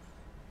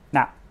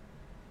 Now,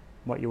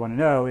 what you want to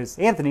know is,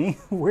 Anthony,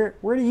 where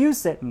do you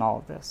sit in all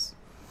of this?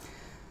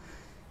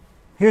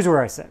 Here's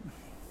where I sit.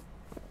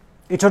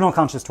 Eternal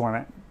conscious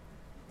torment.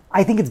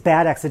 I think it's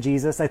bad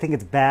exegesis. I think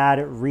it's bad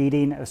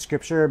reading of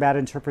Scripture, bad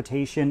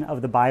interpretation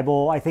of the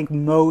Bible. I think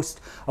most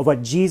of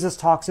what Jesus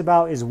talks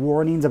about is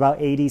warnings about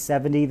AD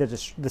 70,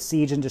 the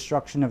siege and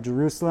destruction of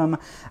Jerusalem.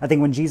 I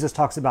think when Jesus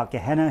talks about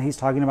Gehenna, he's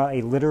talking about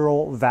a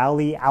literal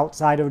valley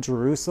outside of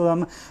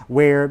Jerusalem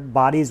where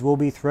bodies will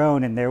be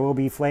thrown and there will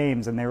be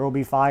flames and there will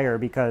be fire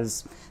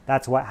because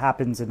that's what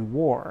happens in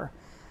war.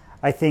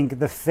 I think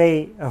the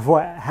fate of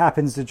what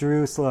happens to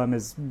Jerusalem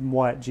is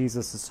what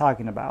Jesus is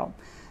talking about.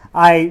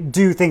 I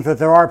do think that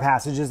there are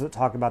passages that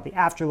talk about the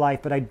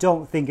afterlife, but I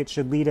don't think it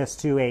should lead us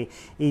to a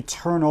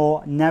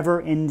eternal,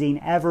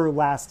 never-ending,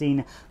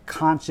 everlasting,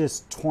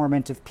 conscious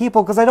torment of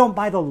people, because I don't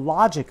buy the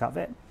logic of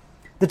it.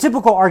 The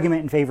typical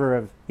argument in favor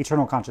of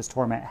eternal conscious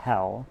torment,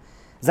 hell,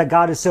 is that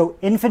God is so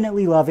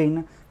infinitely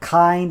loving,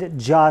 kind,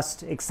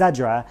 just,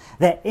 etc.,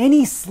 that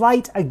any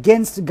slight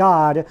against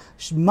God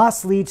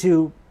must lead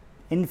to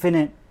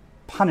infinite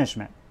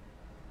punishment.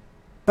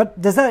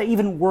 But does that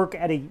even work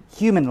at a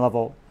human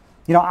level?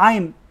 You know, I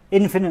am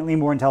infinitely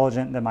more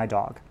intelligent than my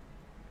dog.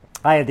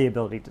 I have the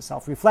ability to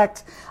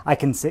self-reflect. I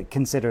can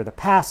consider the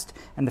past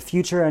and the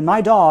future, and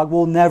my dog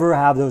will never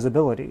have those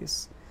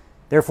abilities.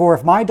 Therefore,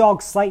 if my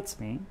dog slights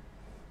me,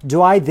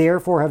 do I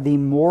therefore have the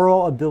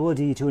moral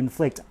ability to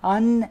inflict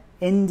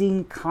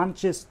unending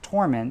conscious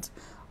torment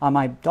on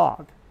my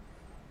dog?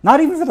 Not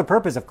even for the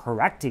purpose of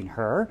correcting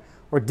her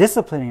or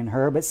disciplining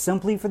her, but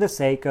simply for the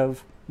sake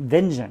of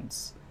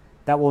vengeance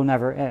that will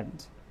never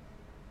end.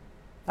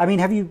 I mean,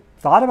 have you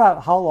thought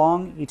about how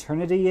long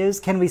eternity is?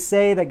 Can we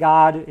say that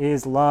God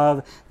is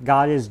love,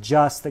 God is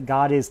just, that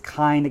God is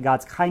kind, that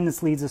God's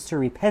kindness leads us to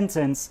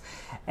repentance,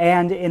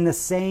 and in the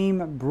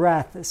same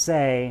breath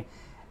say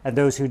that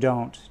those who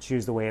don't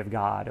choose the way of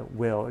God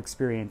will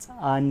experience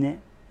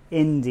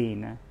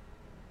unending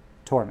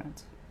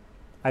torment?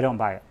 I don't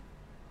buy it.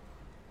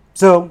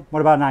 So, what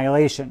about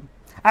annihilation?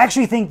 I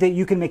actually think that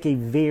you can make a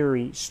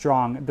very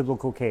strong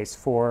biblical case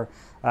for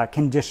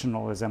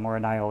conditionalism or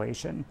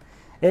annihilation.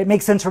 It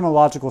makes sense from a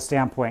logical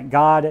standpoint.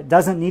 God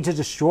doesn't need to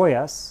destroy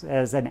us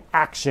as an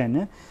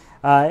action.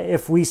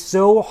 If we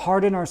so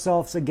harden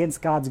ourselves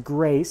against God's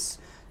grace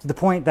to the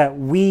point that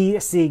we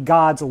see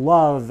God's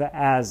love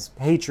as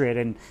hatred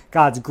and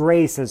God's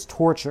grace as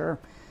torture,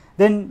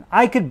 then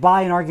I could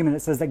buy an argument that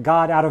says that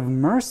God, out of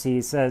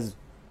mercy, says,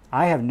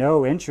 I have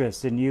no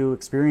interest in you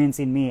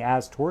experiencing me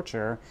as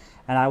torture,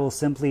 and I will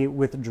simply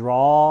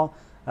withdraw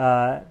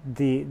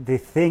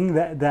the thing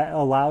that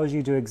allows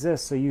you to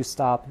exist so you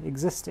stop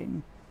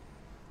existing.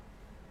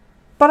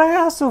 But I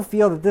also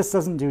feel that this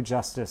doesn't do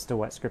justice to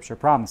what Scripture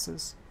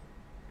promises.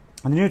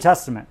 In the New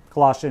Testament,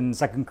 Colossians,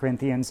 2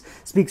 Corinthians,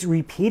 speaks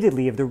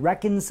repeatedly of the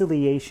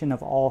reconciliation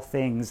of all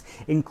things,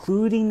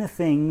 including the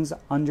things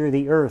under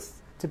the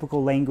earth,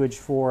 typical language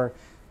for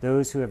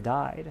those who have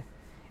died.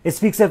 It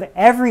speaks of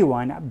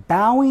everyone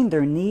bowing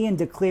their knee and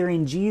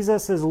declaring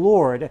Jesus as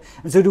Lord.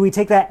 And so do we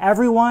take that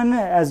everyone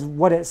as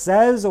what it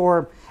says,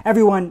 or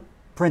everyone,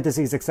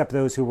 parentheses, except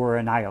those who were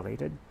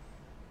annihilated?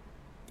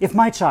 If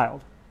my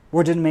child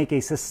were to make a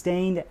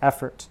sustained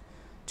effort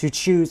to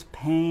choose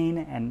pain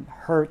and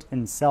hurt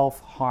and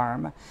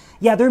self-harm,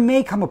 yeah, there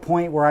may come a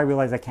point where I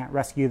realize I can't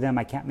rescue them,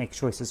 I can't make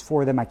choices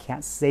for them, I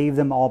can't save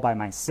them all by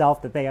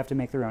myself, that they have to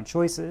make their own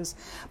choices.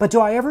 But do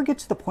I ever get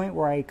to the point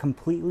where I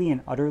completely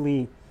and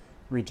utterly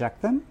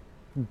reject them?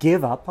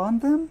 Give up on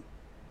them?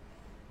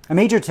 A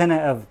major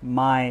tenet of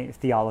my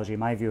theology,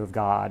 my view of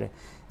God,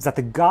 is that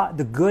the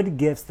good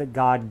gifts that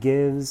God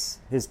gives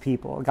his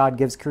people, God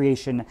gives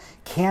creation,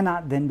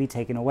 cannot then be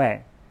taken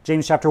away.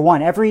 James chapter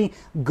 1, every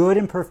good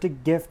and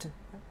perfect gift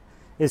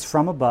is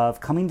from above,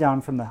 coming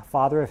down from the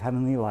Father of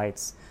heavenly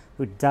lights,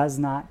 who does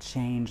not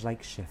change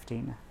like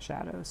shifting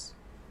shadows.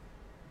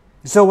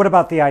 So what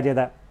about the idea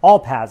that all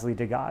paths lead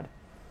to God?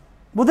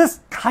 Well,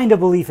 this kind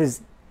of belief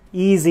is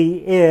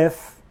easy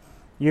if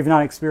you've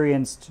not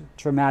experienced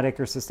traumatic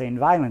or sustained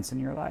violence in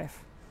your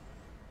life.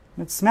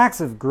 It smacks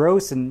of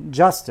gross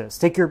injustice.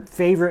 Take your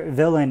favorite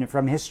villain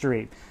from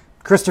history,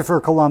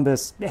 Christopher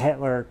Columbus,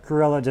 Hitler,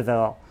 Cruella de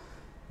Vil.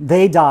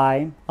 They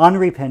die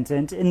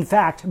unrepentant, in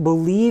fact,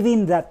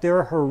 believing that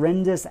their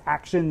horrendous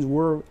actions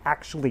were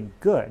actually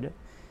good.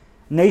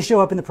 And they show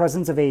up in the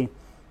presence of a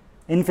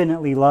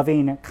infinitely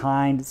loving,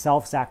 kind,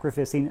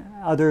 self-sacrificing,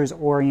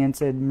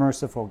 others-oriented,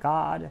 merciful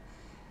God.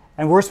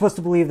 And we're supposed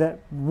to believe that,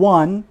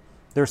 one,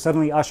 they're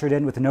suddenly ushered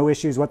in with no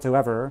issues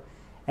whatsoever,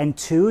 and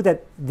two,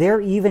 that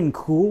they're even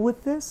cool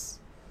with this?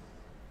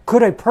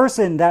 Could a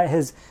person that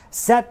has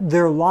set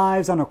their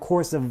lives on a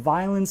course of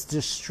violence,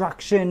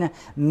 destruction,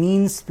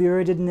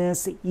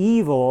 mean-spiritedness,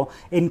 evil,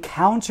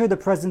 encounter the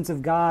presence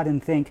of God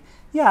and think,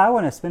 yeah, I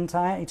want to spend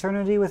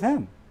eternity with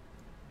him?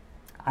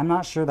 I'm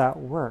not sure that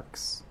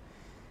works.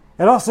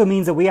 It also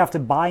means that we have to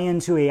buy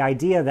into an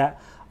idea that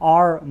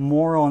our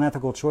moral and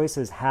ethical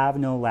choices have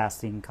no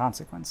lasting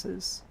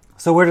consequences.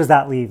 So where does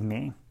that leave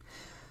me?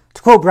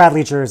 To quote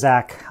Bradley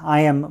Jersak, I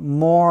am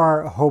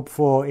more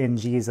hopeful in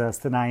Jesus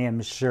than I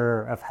am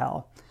sure of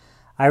hell.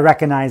 I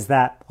recognize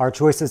that our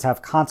choices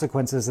have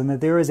consequences and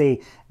that there is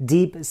a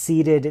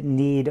deep-seated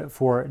need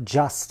for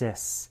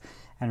justice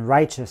and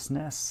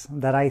righteousness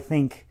that I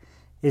think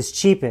is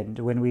cheapened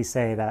when we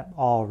say that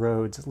all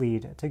roads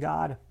lead to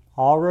God.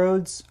 All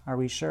roads? Are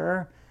we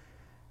sure?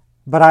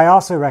 But I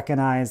also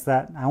recognize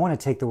that I want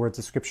to take the words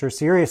of Scripture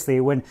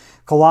seriously. When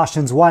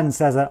Colossians 1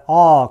 says that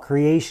all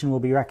creation will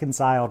be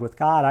reconciled with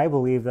God, I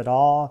believe that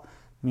all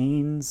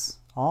means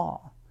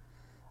all.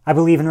 I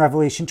believe in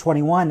Revelation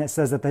 21 that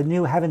says that the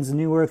new heavens, the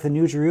new earth, the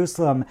new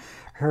Jerusalem,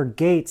 her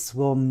gates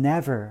will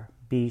never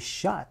be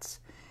shut.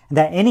 And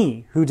that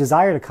any who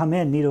desire to come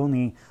in need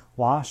only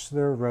wash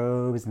their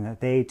robes, and that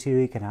they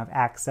too can have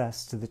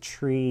access to the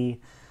tree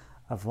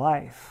of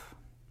life.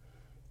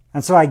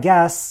 And so I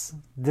guess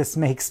this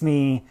makes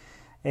me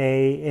an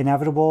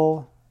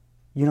inevitable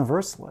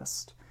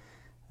universalist.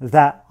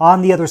 That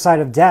on the other side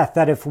of death,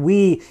 that if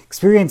we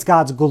experience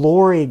God's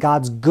glory,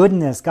 God's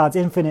goodness, God's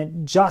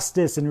infinite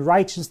justice and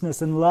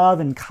righteousness and love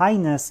and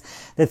kindness,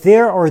 that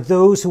there are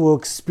those who will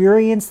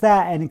experience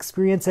that and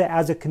experience it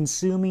as a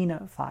consuming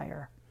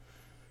fire.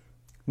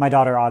 My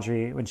daughter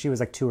Audrey, when she was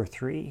like 2 or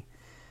 3,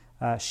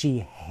 she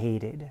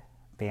hated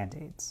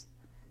Band-Aids.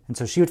 And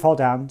so she would fall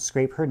down,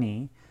 scrape her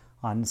knee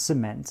on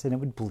cement, and it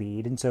would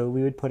bleed. And so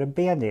we would put a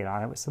Band-Aid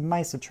on it with some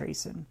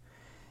misotracin.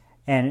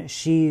 And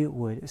she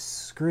would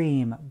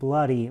scream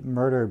bloody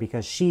murder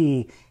because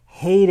she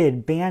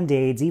hated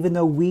Band-Aids, even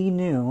though we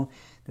knew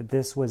that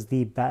this was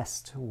the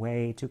best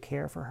way to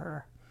care for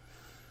her.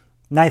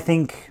 And I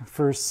think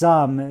for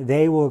some,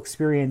 they will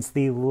experience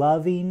the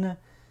loving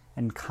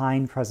and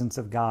kind presence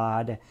of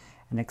God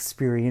and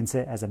experience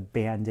it as a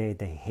Band-Aid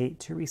they hate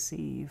to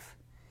receive.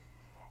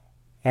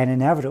 And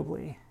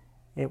inevitably,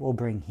 it will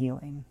bring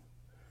healing.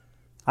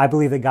 I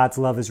believe that God's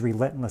love is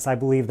relentless. I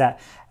believe that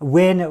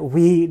when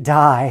we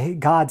die,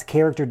 God's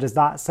character does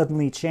not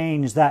suddenly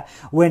change. That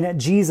when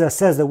Jesus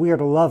says that we are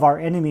to love our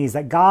enemies,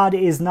 that God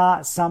is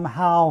not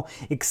somehow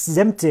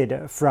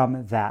exempted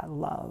from that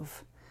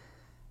love.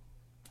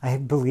 I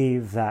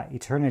believe that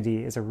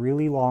eternity is a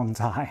really long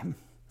time.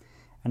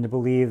 And to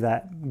believe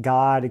that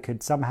God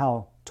could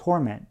somehow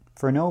torment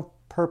for no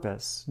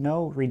purpose,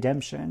 no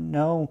redemption,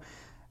 no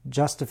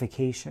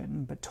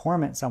justification, but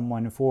torment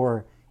someone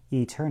for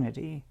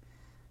eternity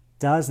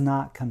does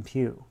not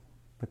compute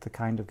with the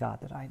kind of God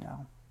that I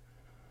know.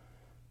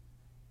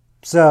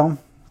 So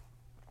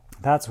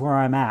that's where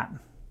I'm at.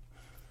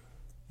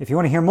 If you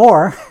want to hear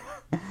more,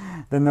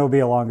 then there'll be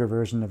a longer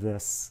version of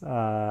this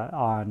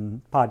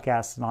on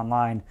podcasts and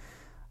online.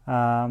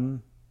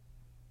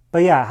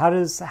 But yeah,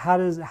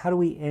 how do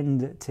we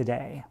end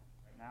today?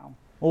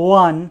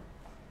 One,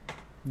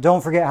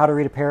 don't forget how to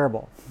read a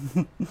parable.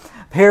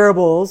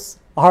 Parables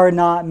are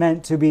not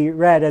meant to be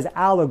read as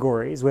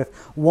allegories with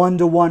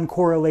one-to-one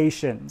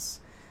correlations.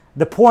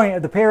 The point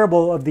of the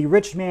parable of the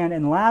rich man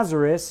and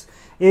Lazarus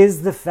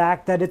is the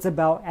fact that it's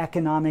about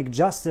economic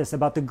justice,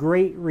 about the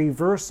great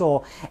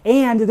reversal.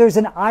 And there's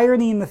an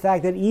irony in the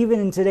fact that even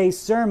in today's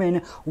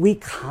sermon, we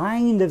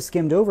kind of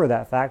skimmed over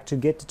that fact to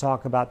get to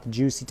talk about the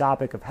juicy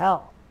topic of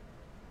hell.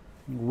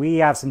 We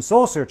have some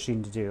soul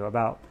searching to do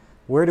about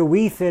where do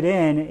we fit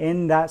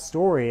in that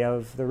story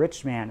of the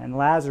rich man and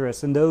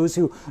Lazarus and those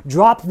who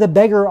dropped the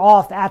beggar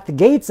off at the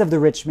gates of the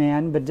rich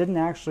man but didn't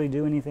actually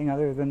do anything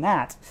other than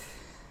that.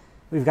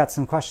 We've got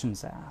some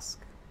questions to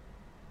ask.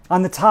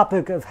 On the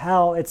topic of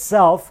hell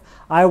itself,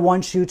 I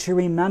want you to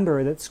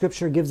remember that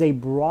Scripture gives a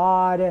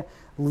broad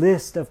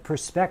list of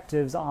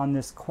perspectives on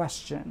this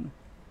question.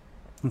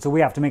 And so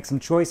we have to make some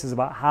choices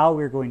about how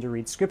we're going to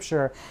read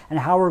Scripture and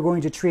how we're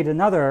going to treat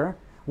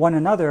one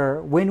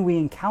another when we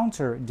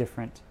encounter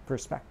different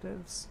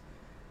perspectives.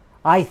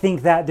 I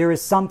think that there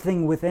is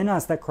something within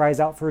us that cries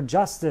out for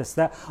justice,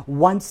 that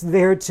wants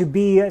there to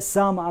be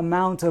some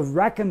amount of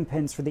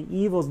recompense for the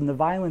evils and the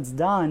violence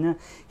done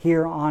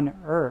here on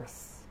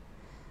earth.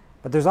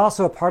 But there's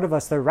also a part of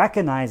us that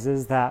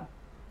recognizes that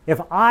if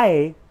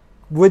I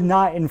would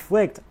not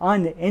inflict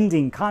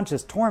unending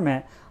conscious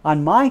torment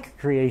on my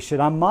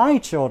creation, on my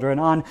children,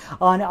 on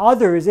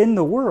others in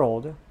the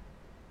world,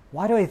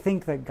 why do I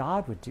think that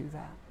God would do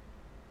that?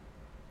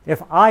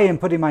 If I am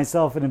putting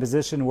myself in a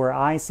position where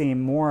I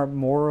seem more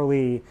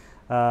morally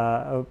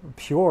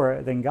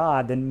pure than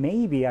God, then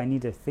maybe I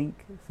need to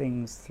think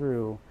things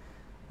through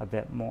a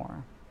bit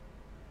more.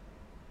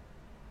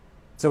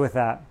 So with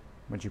that,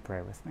 would you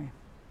pray with me?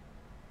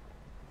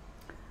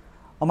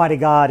 Almighty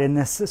God, in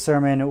this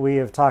sermon we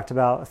have talked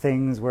about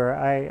things where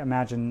I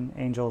imagine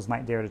angels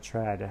might dare to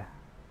tread.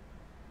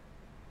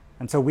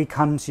 And so we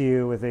come to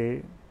you with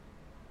a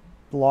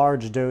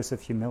large dose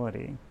of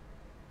humility,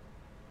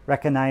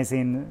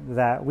 recognizing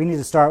that we need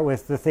to start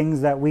with the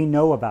things that we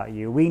know about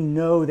you. We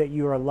know that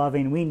you are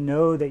loving. We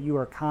know that you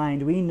are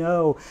kind. We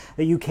know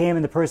that you came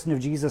in the person of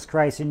Jesus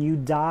Christ and you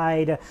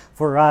died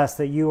for us,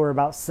 that you are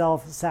about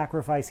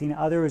self-sacrificing,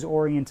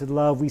 others-oriented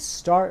love. We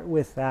start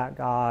with that,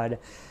 God,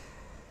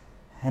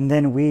 and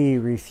then we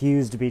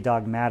refuse to be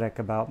dogmatic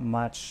about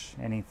much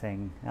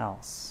anything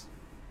else.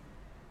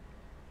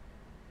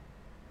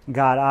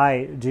 God,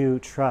 I do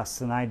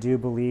trust and I do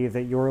believe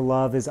that your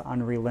love is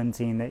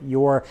unrelenting, that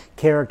your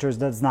character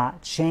does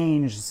not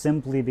change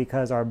simply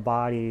because our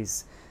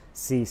bodies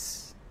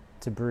cease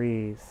to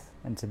breathe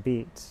and to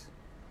beat.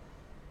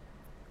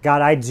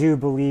 God, I do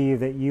believe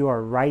that you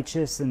are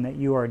righteous and that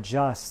you are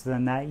just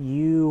and that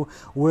you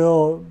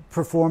will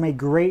perform a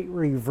great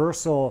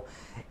reversal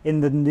in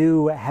the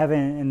new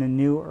heaven and the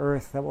new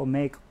earth that will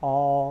make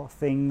all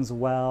things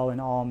well and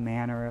all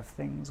manner of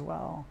things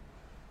well.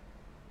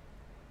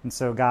 And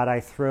so, God,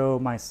 I throw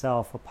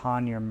myself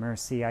upon your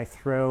mercy. I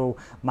throw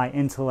my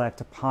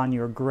intellect upon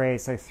your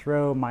grace. I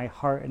throw my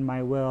heart and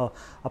my will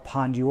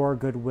upon your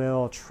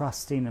goodwill,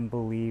 trusting and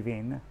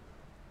believing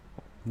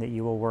that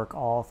you will work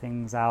all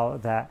things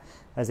out, that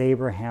as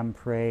Abraham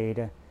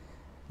prayed,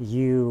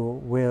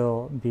 you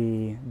will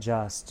be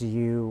just,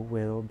 you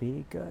will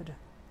be good.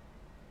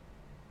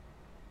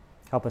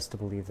 Help us to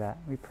believe that,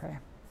 we pray.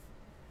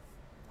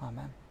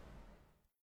 Amen.